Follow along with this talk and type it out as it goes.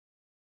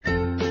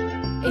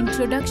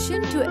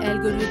Introduction to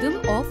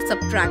Algorithm of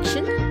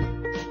Subtraction.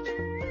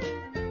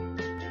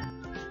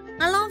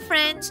 Hello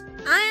friends,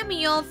 I am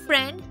your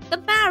friend the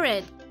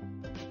parrot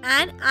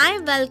and I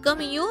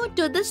welcome you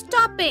to this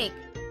topic.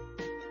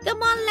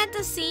 Come on, let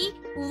us see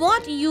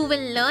what you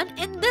will learn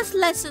in this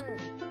lesson.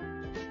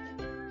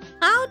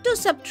 How to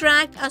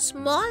subtract a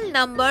small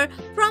number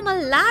from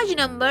a large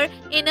number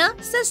in a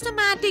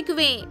systematic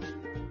way.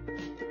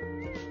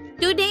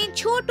 Today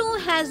Chotu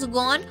has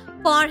gone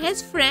for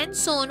his friend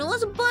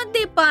Sonu's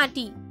birthday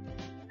party.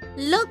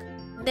 Look,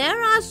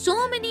 there are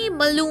so many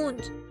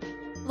balloons.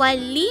 While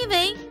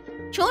leaving,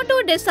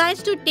 Chotu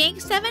decides to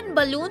take 7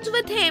 balloons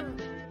with him.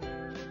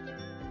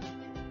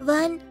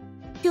 1,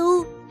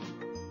 2,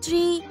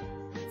 3,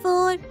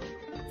 4,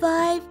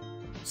 5,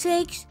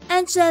 6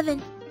 and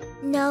 7.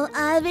 Now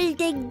I will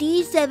take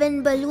these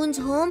 7 balloons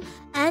home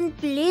and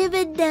play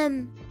with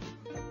them.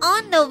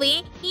 On the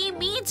way, he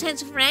meets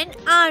his friend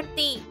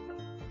Aarti.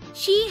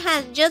 She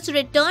has just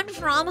returned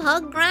from her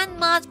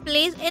grandma's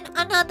place in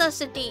another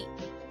city.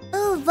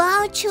 Oh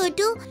wow,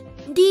 Chotu,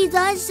 these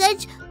are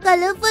such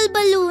colorful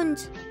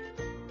balloons.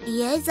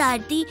 Yes,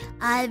 Aarti,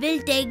 I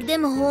will take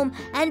them home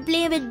and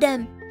play with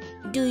them.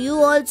 Do you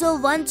also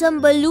want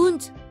some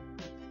balloons?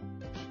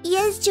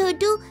 Yes,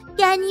 Chotu,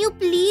 can you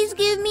please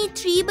give me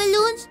 3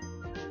 balloons?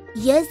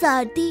 Yes,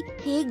 Aarti,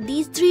 take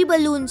these 3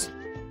 balloons.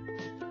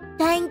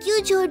 Thank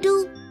you,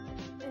 Chotu.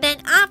 Then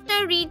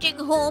after reaching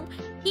home,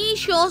 he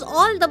shows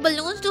all the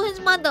balloons to his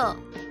mother.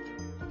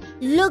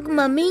 Look,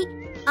 Mummy,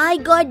 I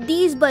got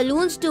these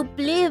balloons to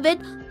play with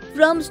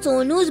from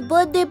Sonu's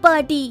birthday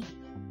party.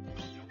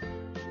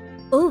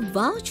 Oh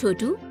wow,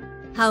 Chotu!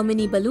 How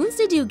many balloons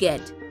did you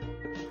get?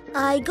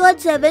 I got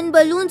 7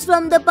 balloons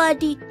from the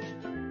party.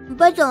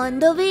 But on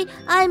the way,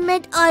 I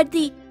met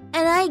Aarti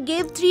and I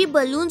gave 3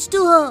 balloons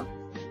to her.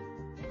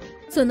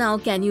 So now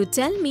can you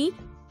tell me,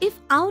 if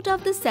out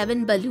of the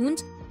 7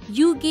 balloons,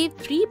 you gave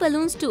 3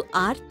 balloons to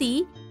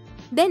Aarti,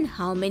 then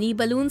how many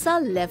balloons are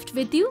left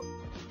with you?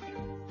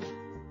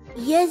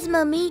 Yes,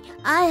 Mummy,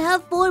 I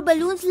have 4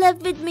 balloons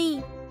left with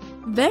me.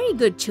 Very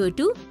good,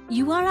 Chotu.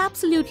 You are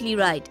absolutely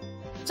right.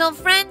 So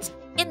friends,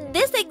 in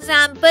this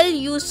example,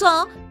 you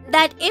saw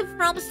that if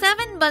from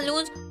 7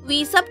 balloons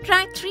we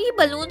subtract 3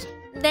 balloons,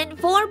 then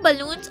 4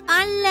 balloons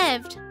are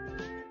left.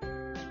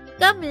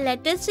 Come,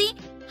 let us see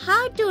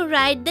how to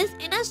write this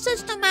in a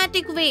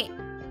systematic way.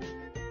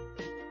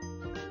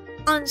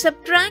 On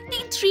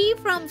subtracting 3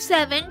 from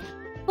 7,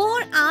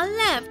 4 are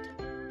left.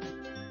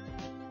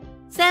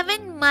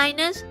 7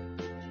 minus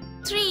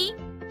 3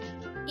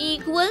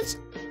 equals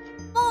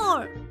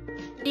 4.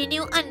 Did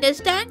you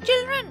understand,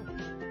 children?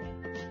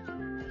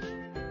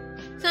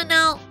 So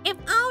now, if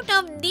out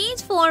of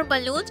these 4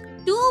 balloons,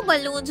 2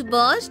 balloons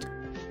burst,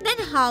 then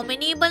how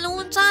many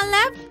balloons are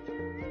left?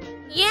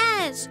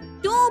 Yes,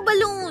 2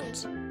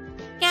 balloons.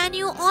 Can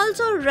you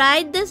also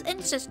write this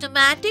in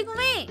systematic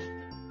way?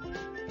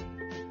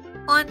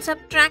 On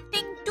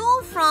subtracting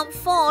 2 from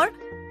 4,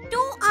 2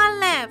 are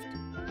left.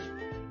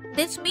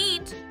 This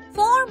means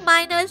 4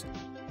 minus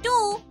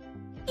 2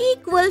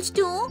 equals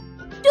to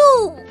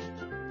 2.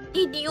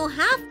 Did you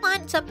have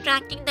fun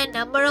subtracting the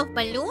number of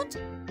balloons?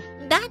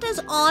 That is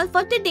all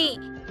for today.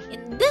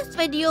 In this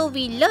video,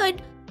 we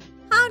learned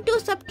how to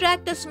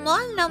subtract a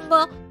small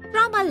number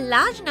from a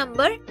large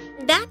number,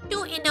 that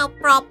too in a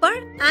proper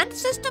and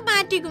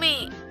systematic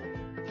way.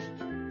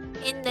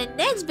 In the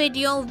next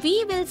video,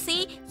 we will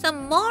see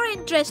some more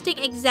interesting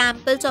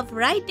examples of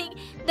writing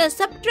the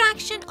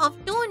subtraction of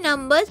 2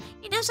 numbers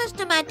in a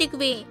systematic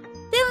way.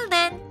 Till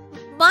then,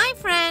 bye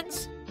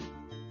friends.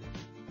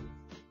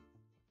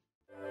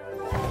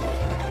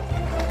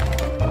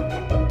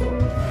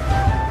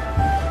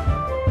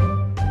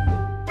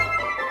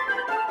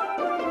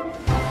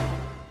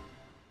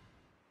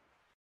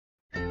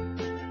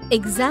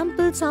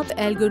 Examples of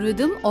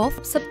Algorithm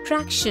of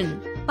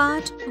Subtraction,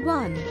 Part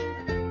 1.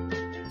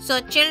 So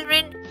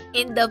children,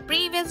 in the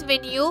previous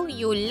video,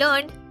 you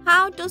learned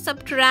how to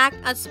subtract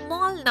a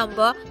small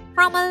number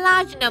from a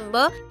large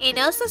number in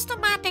a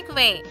systematic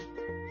way.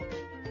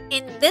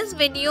 In this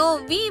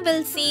video, we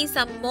will see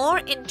some more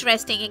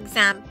interesting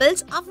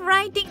examples of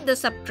writing the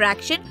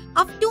subtraction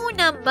of 2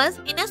 numbers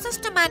in a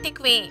systematic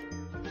way.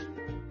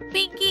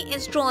 Pinky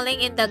is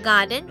strolling in the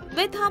garden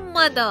with her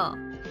mother.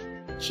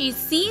 She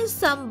sees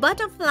some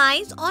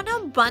butterflies on a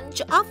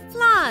bunch of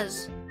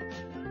flowers.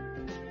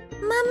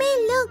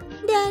 Mummy,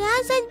 look, there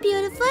are such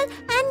beautiful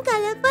and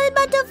colorful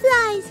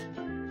butterflies.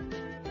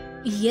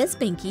 Yes,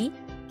 Pinky.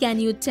 Can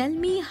you tell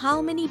me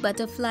how many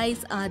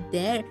butterflies are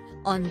there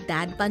on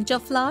that bunch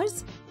of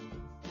flowers?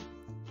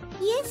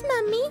 Yes,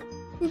 Mummy,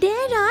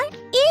 there are 8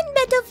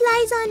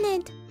 butterflies on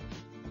it.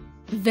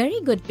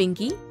 Very good,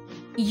 Pinky.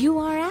 You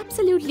are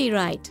absolutely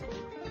right.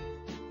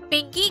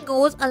 Pinky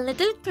goes a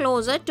little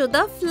closer to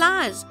the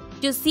flowers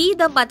to see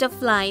the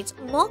butterflies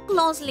more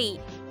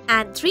closely,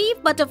 and 3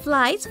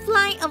 butterflies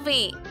fly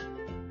away.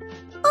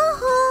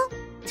 Oh,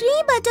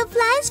 3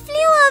 butterflies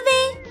flew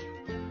away.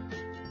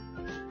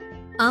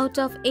 Out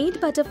of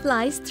 8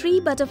 butterflies, 3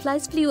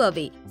 butterflies flew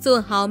away.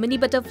 So how many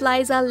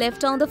butterflies are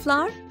left on the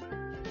flower?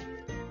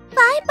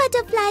 5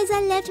 butterflies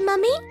are left,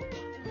 Mummy.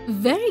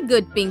 Very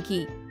good,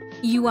 Pinky.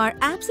 You are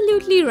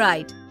absolutely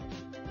right.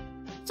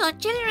 So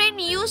children,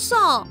 you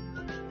saw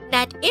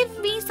that if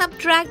we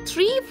subtract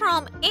 3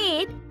 from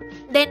 8,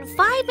 then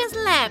 5 is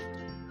left.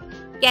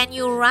 Can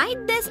you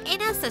write this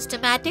in a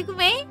systematic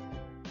way?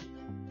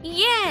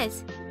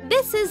 Yes,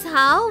 this is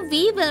how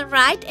we will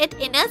write it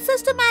in a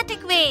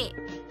systematic way.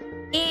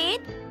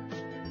 8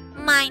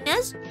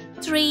 minus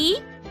 3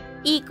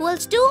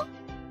 equals to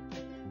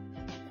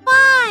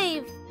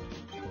 5.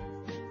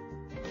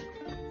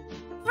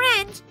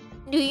 Friends,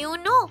 do you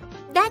know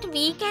that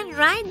we can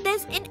write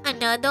this in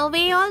another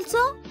way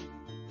also?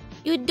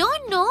 You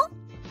don't know?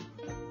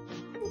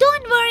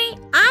 Don't worry,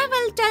 I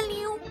will tell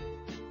you.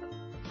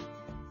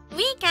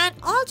 We can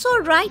also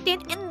write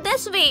it in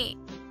this way.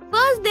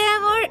 First,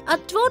 there were a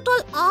total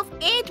of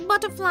 8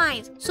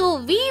 butterflies.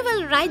 So we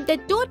will write the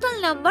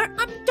total number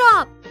on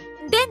top.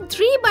 Then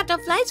 3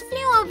 butterflies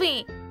flew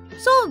away.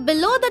 So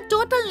below the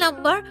total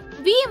number,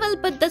 we will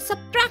put the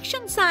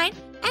subtraction sign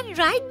and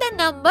write the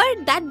number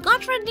that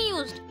got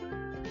reduced.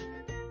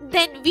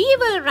 Then we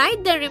will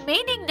write the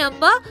remaining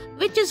number,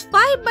 which is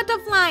 5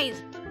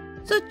 butterflies.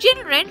 So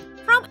children,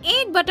 from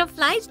 8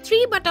 butterflies,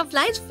 3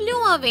 butterflies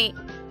flew away.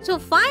 So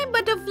 5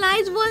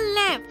 butterflies were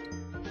left.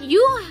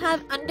 You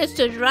have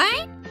understood,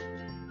 right?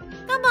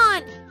 Come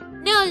on,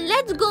 now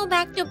let's go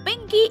back to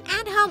Pinky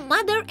and her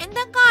mother in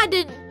the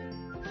garden.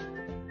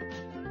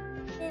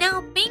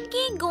 Now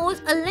Pinky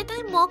goes a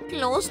little more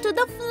close to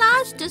the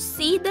flowers to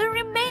see the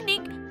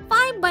remaining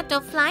 5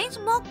 butterflies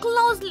more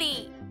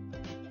closely.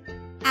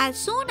 As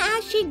soon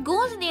as she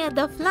goes near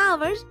the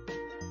flowers,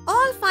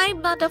 all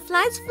 5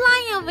 butterflies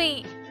fly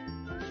away.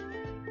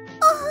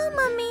 Oh,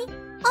 Mummy,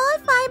 all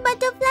 5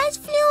 butterflies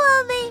flew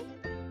away.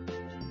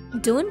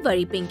 Don't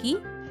worry, Pinky.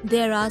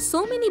 There are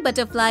so many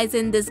butterflies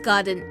in this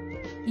garden.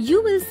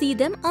 You will see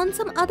them on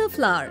some other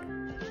flower.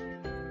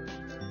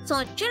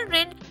 So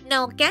children,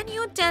 now can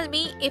you tell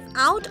me if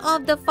out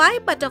of the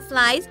 5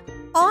 butterflies,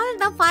 all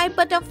the 5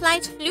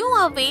 butterflies flew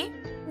away,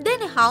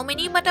 then how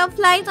many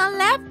butterflies are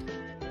left?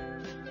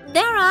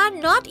 There are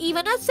not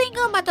even a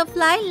single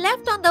butterfly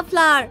left on the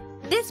flower.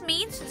 This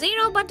means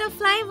 0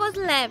 butterfly was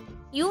left.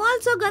 You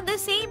also got the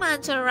same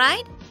answer,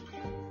 right?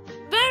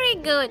 Very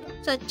good.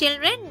 So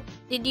children,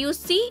 did you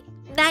see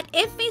that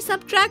if we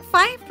subtract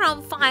 5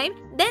 from 5,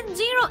 then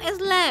 0 is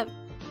left?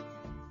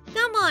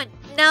 Come on,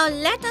 now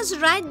let us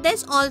write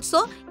this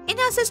also in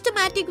a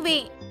systematic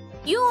way.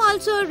 You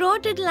also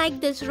wrote it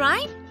like this,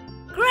 right?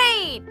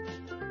 Great!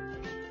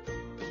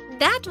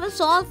 That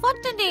was all for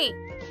today.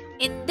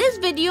 In this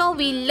video,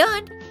 we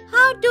learned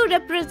how to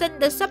represent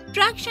the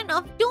subtraction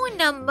of two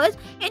numbers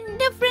in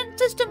different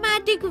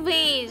systematic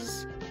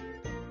ways.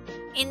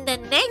 In the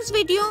next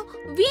video,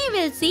 we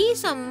will see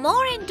some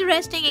more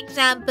interesting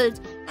examples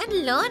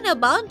and learn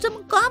about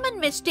some common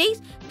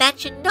mistakes that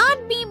should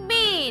not be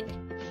made.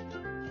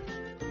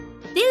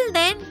 Till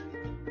then,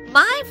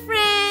 bye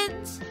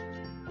friends!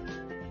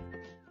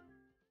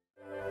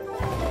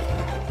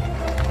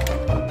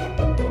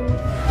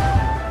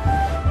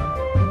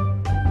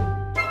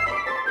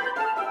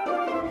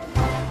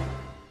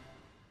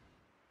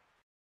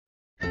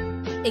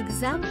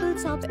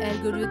 Examples of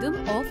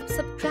algorithm of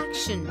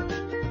subtraction.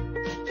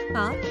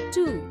 Part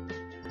 2.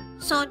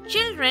 So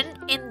children,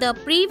 in the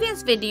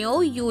previous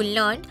video, you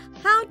learned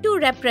how to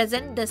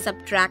represent the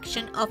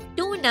subtraction of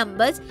two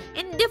numbers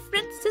in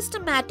different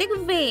systematic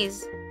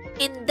ways.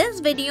 In this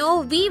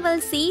video, we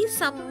will see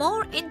some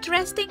more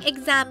interesting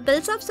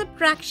examples of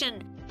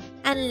subtraction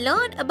and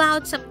learn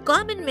about some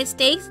common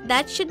mistakes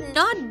that should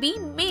not be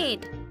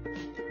made.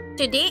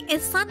 Today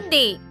is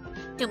Sunday.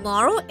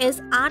 Tomorrow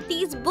is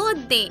Aarti's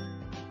birthday,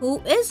 who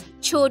is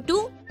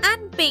Chotu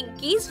and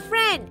Pinky's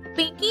friend.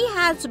 Pinky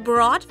has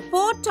brought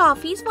 4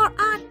 toffees for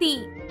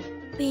Aarti.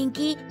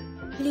 Pinky,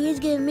 please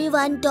give me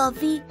 1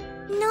 toffee.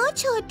 No,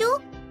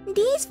 Chotu.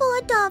 These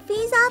 4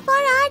 toffees are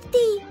for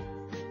Aarti.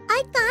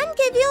 I can't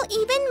give you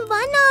even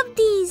 1 of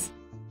these.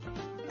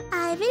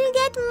 I will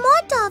get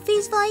more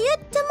toffees for you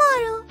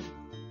tomorrow.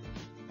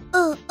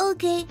 Oh,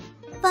 okay.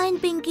 Fine,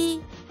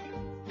 Pinky.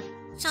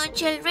 So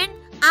children,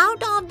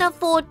 out of the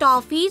 4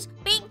 toffees,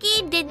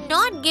 Pinky did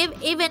not give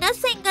even a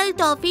single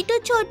toffee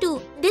to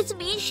Chotu. This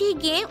means she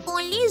gave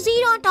only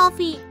 0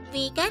 toffee.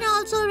 We can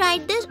also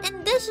write this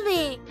in this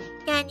way.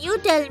 Can you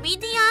tell me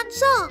the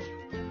answer?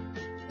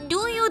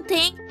 Do you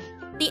think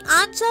the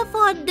answer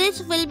for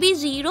this will be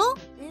 0?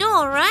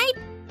 No, right?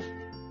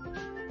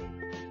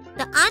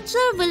 The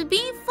answer will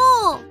be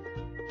 4.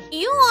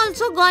 You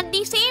also got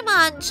the same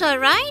answer,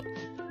 right?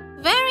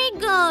 Very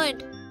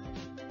good.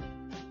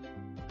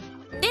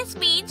 This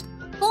means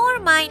 4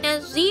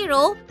 minus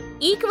 0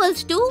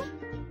 equals to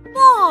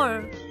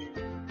 4.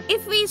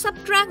 If we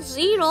subtract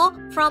 0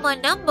 from a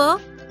number,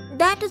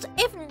 that is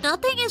if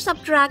nothing is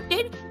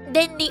subtracted,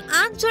 then the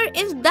answer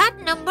is that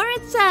number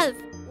itself.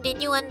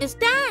 Did you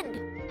understand?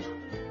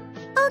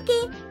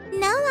 Okay,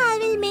 now I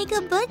will make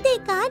a birthday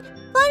card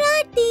for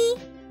Aarti.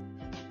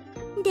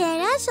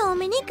 There are so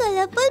many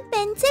colorful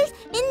pencils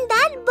in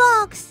that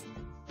box.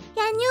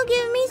 Can you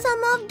give me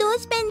some of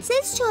those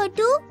pencils,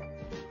 Chotu?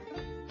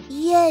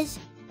 Yes.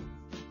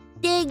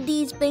 Take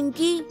these,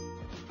 Pinky.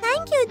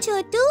 Thank you,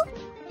 Chotu.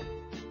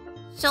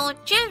 So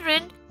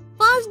children,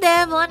 first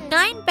there were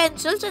 9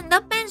 pencils in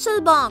the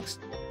pencil box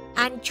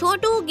and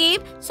Chotu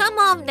gave some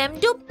of them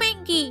to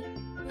Pinky.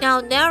 Now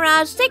there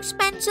are 6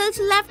 pencils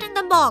left in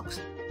the box.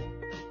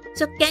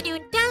 So can you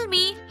tell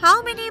me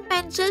how many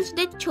pencils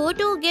did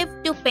Chotu give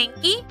to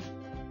Pinky?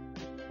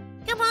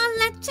 Come on,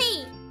 let's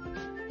see.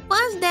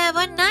 First there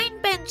were 9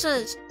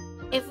 pencils.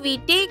 If we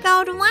take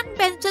out 1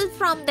 pencil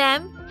from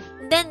them,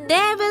 then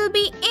there will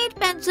be 8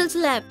 pencils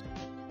left.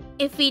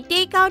 If we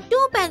take out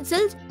 2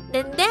 pencils,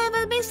 then there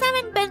will be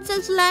 7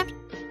 pencils left.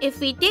 If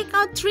we take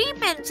out 3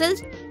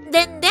 pencils,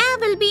 then there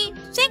will be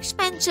 6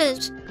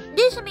 pencils.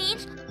 This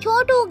means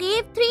Chotu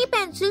gave 3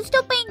 pencils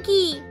to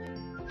Pinky.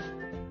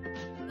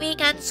 We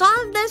can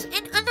solve this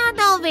in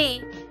another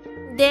way.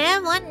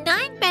 There were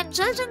 9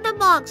 pencils in the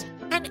box,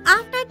 and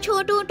after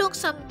Chotu took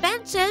some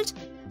pencils,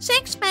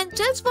 6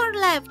 pencils were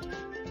left.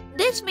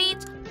 This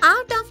means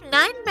out of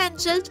 9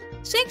 pencils,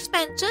 6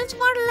 pencils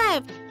were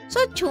left.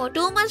 So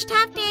Chotu must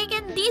have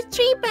taken these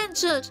 3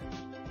 pencils.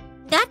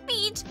 That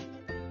means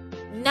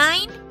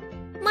 9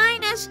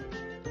 minus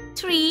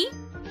 3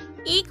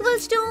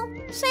 equals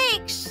to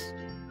 6.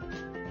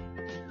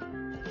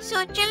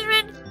 So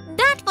children,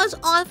 that was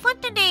all for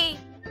today.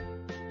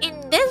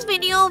 In this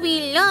video,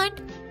 we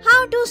learned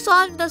how to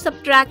solve the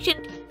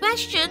subtraction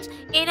questions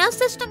in a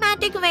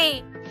systematic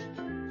way.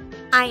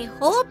 I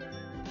hope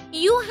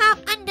you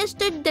have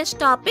understood this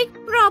topic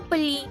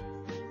properly.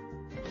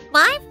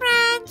 Bye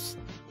friends!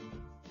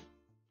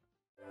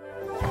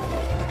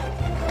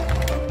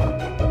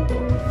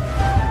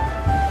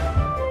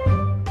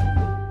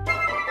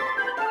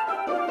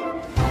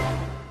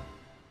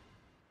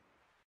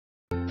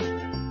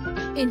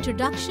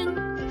 Introduction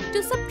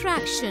to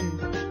Subtraction.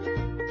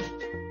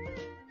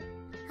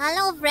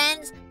 Hello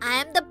friends,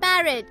 I am the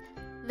parrot.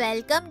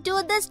 Welcome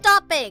to this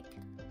topic.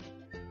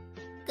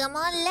 Come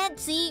on,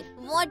 let's see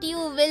what you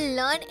will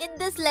learn in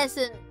this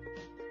lesson.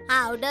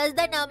 How does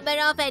the number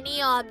of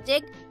any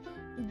object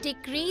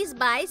decrease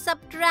by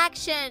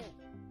subtraction?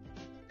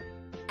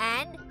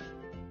 And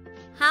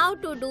how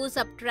to do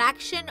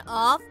subtraction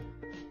of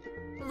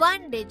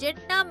one-digit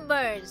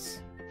numbers.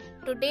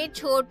 Today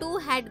Chotu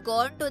had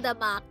gone to the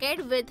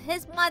market with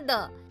his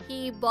mother.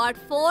 He bought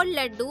 4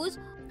 laddus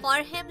for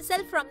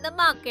himself from the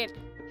market.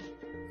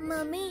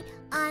 Mummy,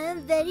 I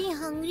am very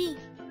hungry.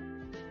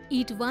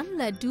 Eat 1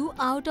 laddu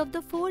out of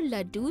the 4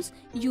 laddus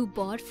you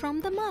bought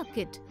from the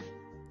market.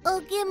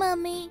 Okay,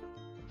 Mummy.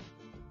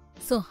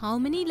 So how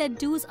many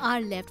laddus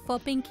are left for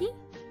Pinky?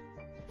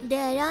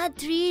 There are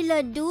 3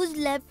 laddus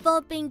left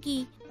for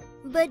Pinky.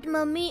 But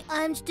Mummy,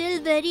 I am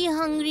still very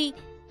hungry.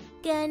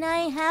 Can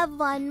I have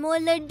 1 more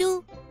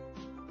laddu?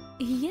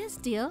 Yes,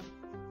 dear.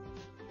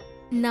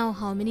 Now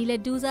how many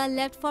laddus are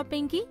left for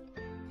Pinky?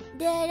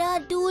 There are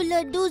 2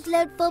 laddus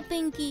left for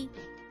Pinky.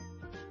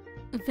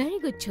 Very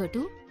good,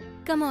 Chotu.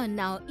 Come on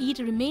now, eat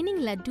remaining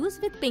laddus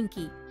with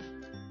Pinky.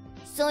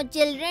 So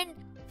children,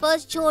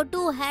 first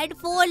Chotu had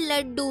 4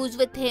 laddus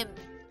with him.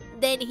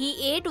 Then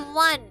he ate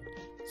 1.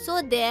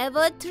 So there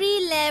were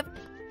 3 left.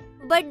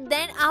 But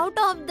then out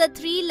of the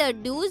 3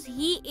 laddus,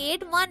 he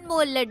ate 1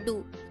 more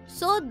laddu.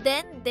 So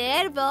then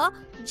there were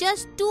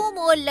just 2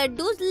 more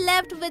laddus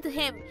left with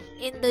him.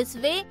 In this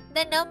way,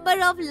 the number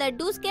of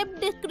laddus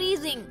kept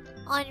decreasing.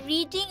 On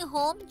reaching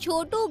home,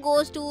 Chotu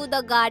goes to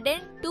the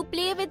garden to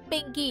play with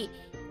Pinky.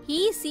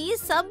 He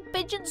sees some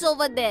pigeons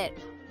over there.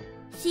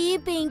 See,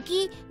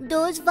 Pinky,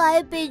 those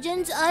 5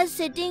 pigeons are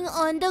sitting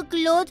on the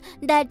clothes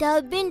that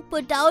have been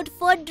put out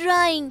for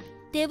drying.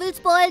 They will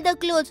spoil the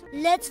clothes.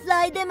 Let's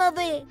fly them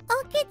away.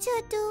 Okay,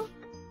 Chotu.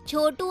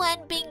 Chotu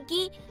and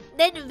Pinky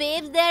then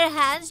waved their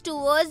hands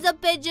towards the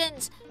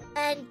pigeons,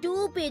 and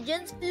 2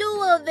 pigeons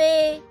flew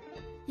away.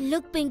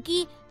 Look,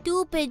 Pinky,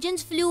 2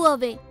 pigeons flew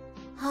away.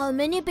 How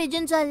many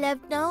pigeons are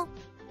left now?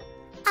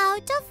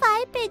 Out of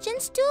 5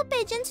 pigeons, 2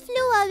 pigeons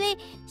flew away.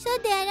 So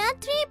there are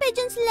 3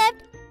 pigeons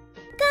left.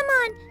 Come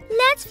on,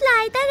 let's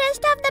fly the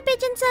rest of the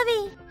pigeons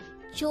away.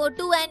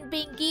 Chotu and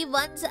Pinky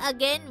once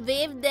again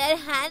waved their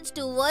hands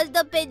towards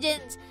the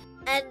pigeons,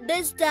 and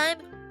this time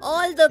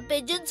all the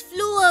pigeons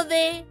flew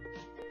away.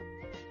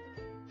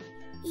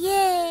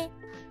 Yay!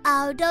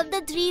 Out of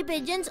the 3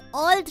 pigeons,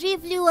 all 3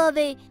 flew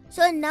away.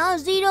 So now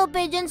 0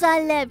 pigeons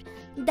are left.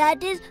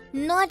 That is,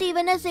 not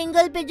even a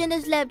single pigeon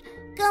is left.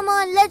 Come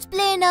on, let's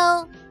play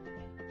now.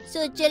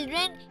 So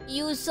children,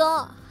 you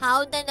saw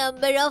how the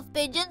number of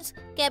pigeons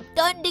kept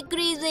on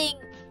decreasing.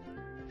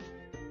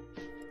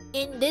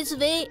 In this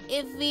way,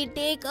 if we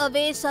take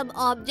away some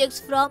objects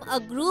from a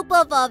group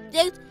of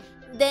objects,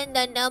 then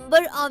the number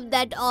of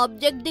that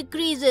object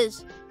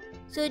decreases.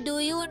 So do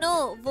you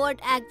know what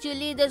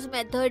actually this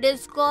method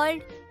is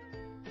called?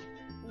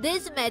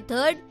 This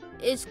method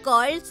is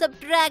called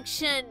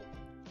subtraction.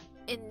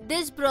 In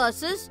this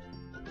process,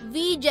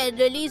 we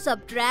generally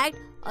subtract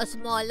a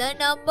smaller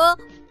number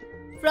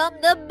from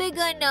the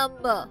bigger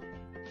number.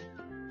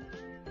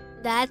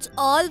 That's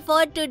all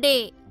for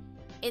today.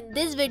 In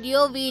this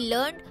video, we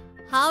learned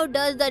how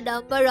does the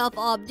number of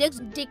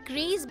objects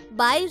decrease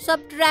by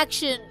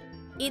subtraction.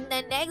 In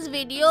the next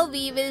video,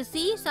 we will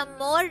see some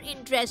more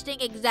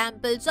interesting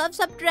examples of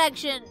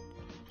subtraction.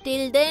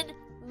 Till then,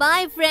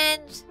 bye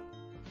friends.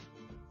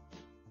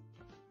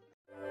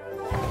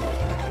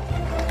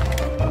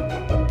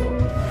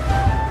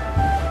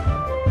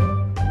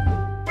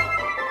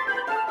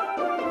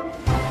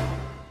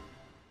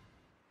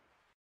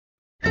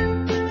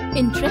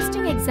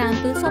 Interesting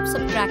examples of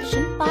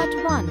subtraction part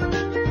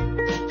 1.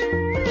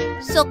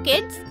 So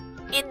kids,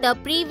 in the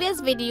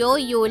previous video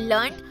you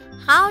learned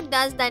how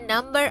does the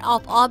number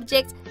of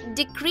objects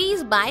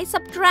decrease by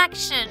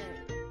subtraction.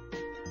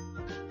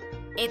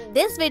 In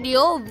this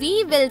video,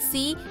 we will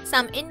see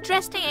some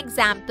interesting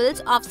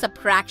examples of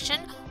subtraction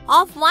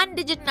of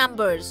one-digit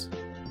numbers.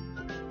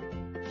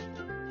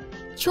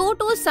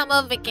 Chotu's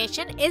summer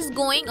vacation is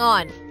going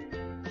on.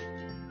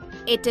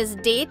 It is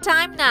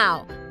daytime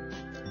now,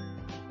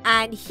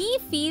 and he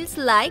feels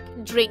like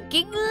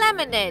drinking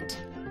lemonade.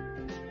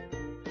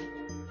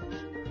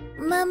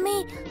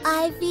 Mummy,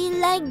 I feel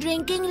like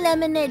drinking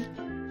lemonade.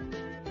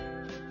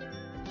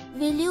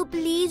 Will you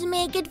please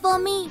make it for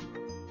me?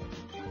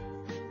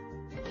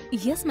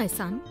 Yes, my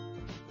son.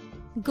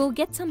 Go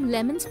get some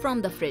lemons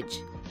from the fridge.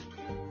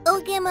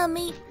 Okay,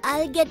 Mummy,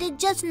 I'll get it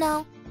just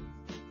now.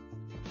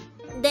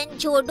 Then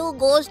Chotu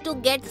goes to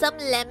get some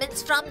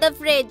lemons from the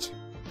fridge.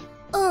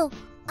 Oh,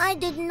 I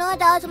did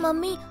not ask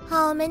Mummy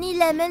how many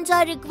lemons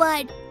are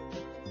required.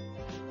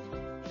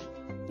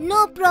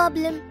 No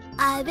problem.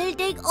 I will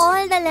take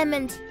all the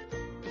lemons.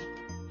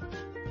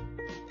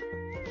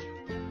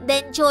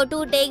 Then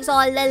Chotu takes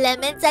all the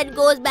lemons and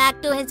goes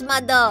back to his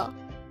mother.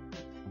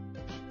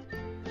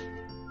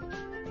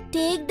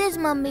 Take this,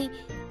 Mummy.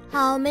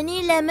 How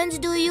many lemons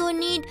do you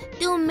need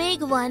to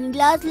make 1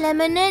 glass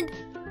lemonade?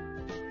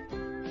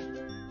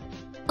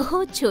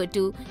 Oh,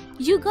 Chotu,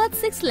 you got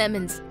 6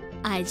 lemons.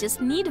 I just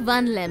need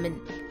 1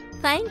 lemon.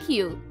 Thank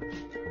you.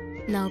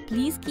 Now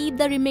please keep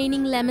the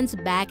remaining lemons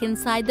back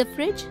inside the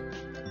fridge.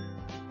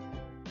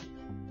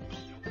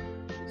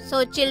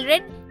 So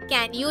children,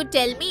 can you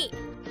tell me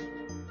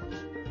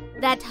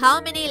that how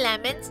many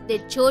lemons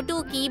did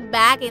Chotu keep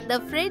back in the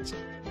fridge?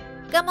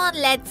 Come on,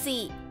 let's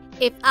see.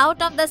 If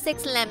out of the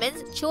 6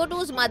 lemons,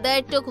 Chotu's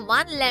mother took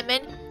 1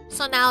 lemon,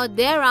 so now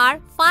there are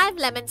 5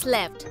 lemons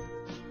left.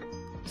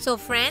 So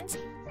friends,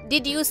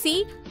 did you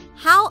see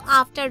how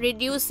after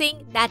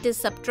reducing, that is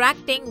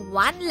subtracting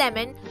 1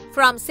 lemon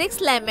from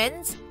 6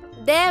 lemons,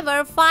 there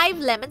were 5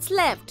 lemons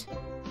left?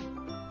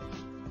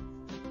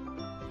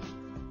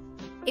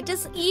 It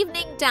is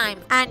evening time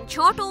and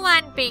Chotu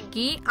and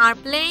Pinky are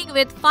playing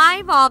with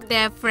 5 of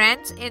their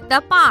friends in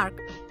the park.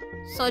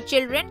 So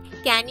children,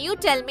 can you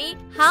tell me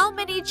how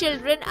many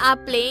children are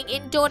playing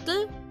in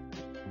total?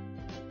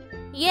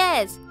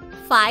 Yes,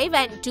 5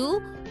 and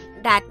 2,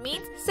 that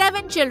means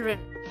 7 children.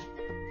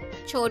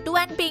 Chotu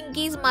and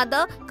Pinky's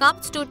mother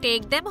comes to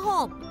take them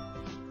home.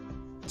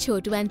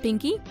 Chotu and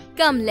Pinky,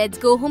 come, let's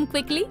go home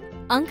quickly.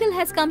 Uncle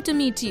has come to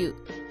meet you.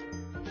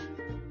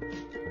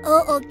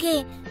 Oh,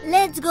 okay.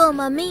 Let's go,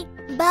 Mummy.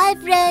 Bye,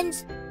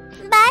 friends.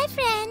 Bye,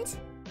 friends.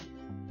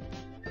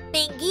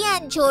 Pinky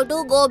and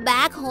Chotu go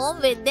back home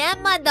with their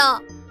mother.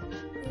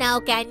 Now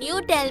can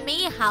you tell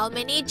me how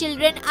many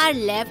children are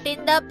left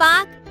in the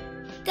park?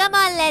 Come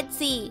on, let's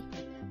see.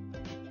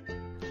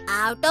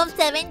 Out of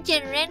 7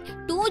 children,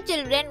 2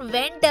 children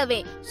went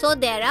away. So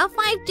there are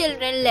 5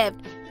 children left.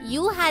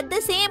 You had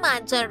the same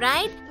answer,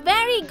 right?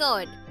 Very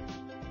good.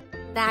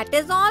 That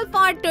is all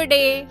for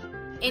today.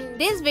 In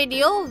this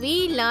video,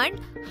 we learned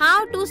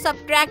how to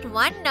subtract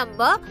one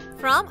number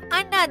from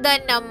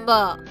another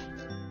number.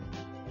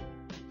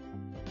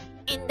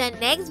 In the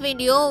next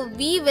video,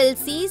 we will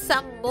see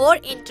some more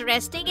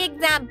interesting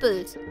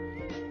examples.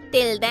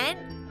 Till then,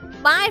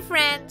 bye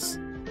friends.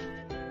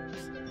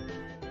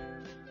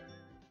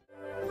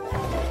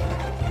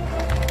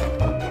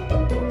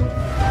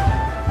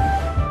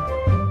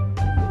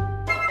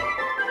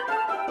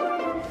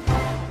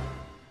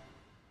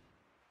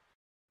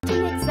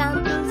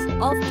 Examples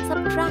of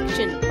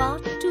subtraction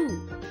part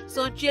 2.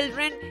 So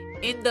children,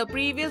 in the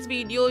previous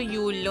video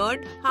you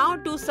learned how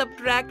to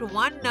subtract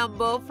one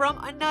number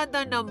from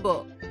another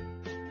number.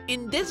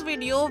 In this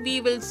video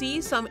we will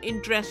see some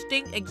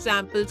interesting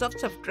examples of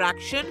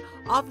subtraction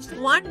of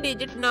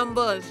one-digit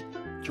numbers.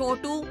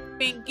 Chotu,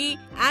 Pinky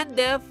and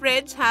their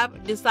friends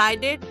have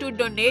decided to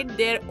donate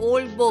their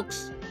old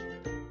books.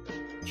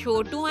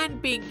 Chotu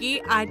and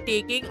Pinky are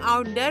taking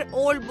out their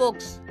old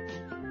books.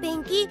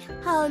 Pinky,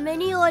 how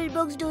many old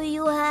books do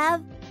you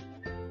have?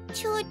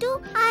 Chotu,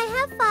 I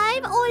have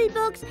 5 old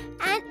books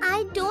and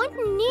I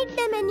don't need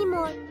them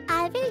anymore.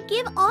 I will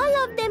give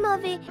all of them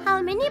away.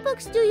 How many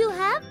books do you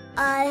have?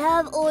 I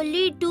have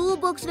only 2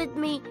 books with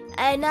me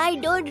and I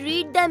don't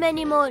read them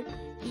anymore.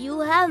 You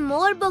have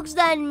more books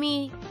than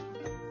me.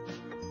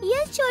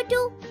 Yes,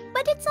 Chotu,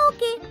 but it's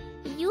okay.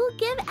 You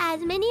give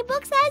as many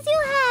books as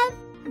you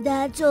have.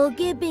 That's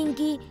okay,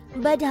 Pinky.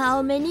 But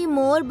how many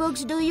more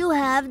books do you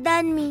have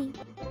than me?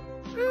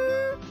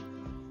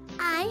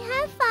 I I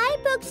have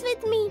 5 books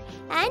with me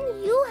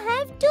and you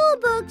have 2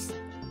 books.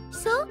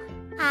 So,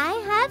 I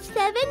have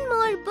 7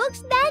 more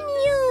books than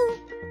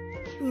you.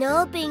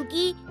 No,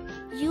 Pinky.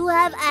 You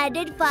have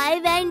added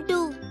 5 and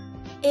 2.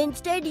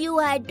 Instead, you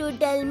had to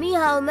tell me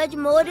how much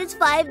more is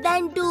 5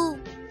 than 2.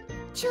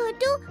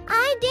 Chotu,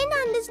 I didn't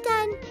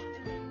understand.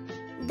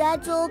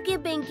 That's okay,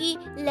 Pinky.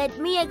 Let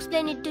me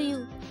explain it to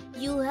you.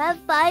 You have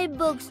 5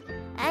 books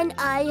and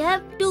I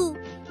have 2.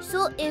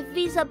 So if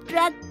we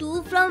subtract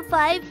 2 from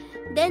 5,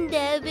 then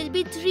there will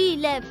be 3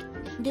 left.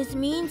 This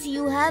means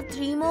you have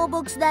 3 more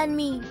books than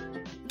me.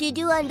 Did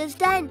you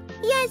understand?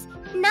 Yes.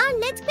 Now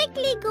let's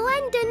quickly go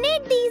and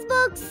donate these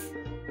books.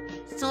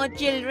 So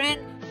children,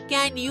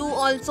 can you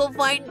also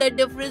find the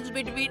difference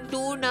between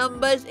two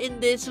numbers in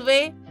this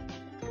way?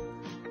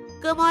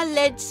 Come on,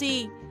 let's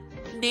see.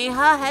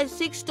 Neha has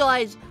 6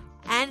 toys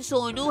and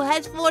Sonu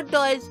has 4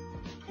 toys.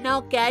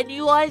 Now can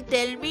you all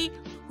tell me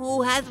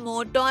who has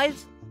more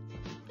toys?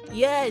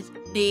 Yes,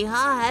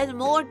 Neha has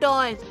more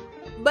toys.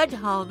 But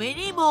how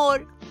many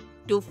more?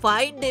 To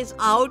find this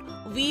out,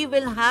 we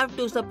will have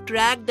to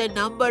subtract the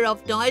number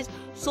of toys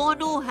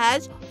Sonu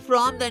has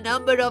from the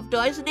number of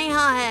toys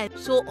Neha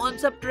has. So on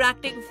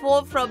subtracting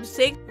 4 from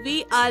 6,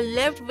 we are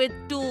left with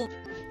 2.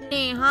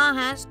 Neha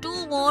has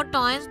 2 more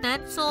toys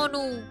than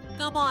Sonu.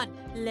 Come on,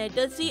 let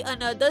us see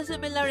another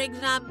similar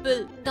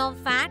example. The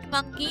fat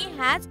monkey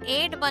has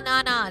 8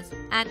 bananas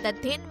and the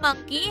thin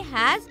monkey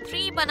has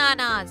 3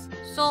 bananas.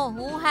 So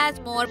who has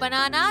more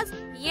bananas?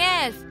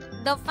 Yes,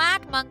 the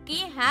fat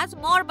monkey has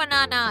more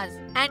bananas.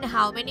 And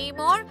how many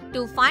more?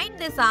 To find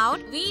this out,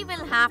 we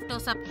will have to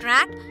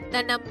subtract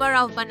the number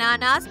of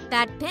bananas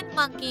that thin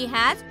monkey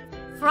has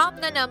from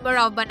the number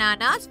of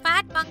bananas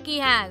fat monkey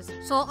has.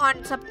 So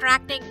on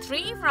subtracting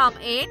 3 from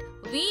 8,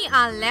 we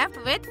are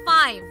left with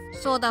 5.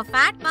 So the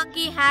fat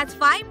monkey has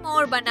 5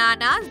 more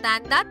bananas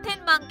than the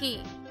thin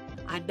monkey.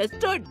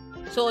 Understood?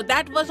 So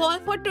that was all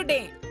for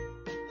today.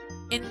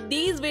 In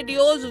these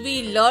videos,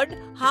 we learned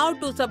how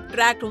to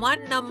subtract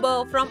one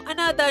number from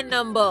another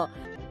number.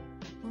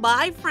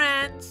 Bye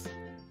friends.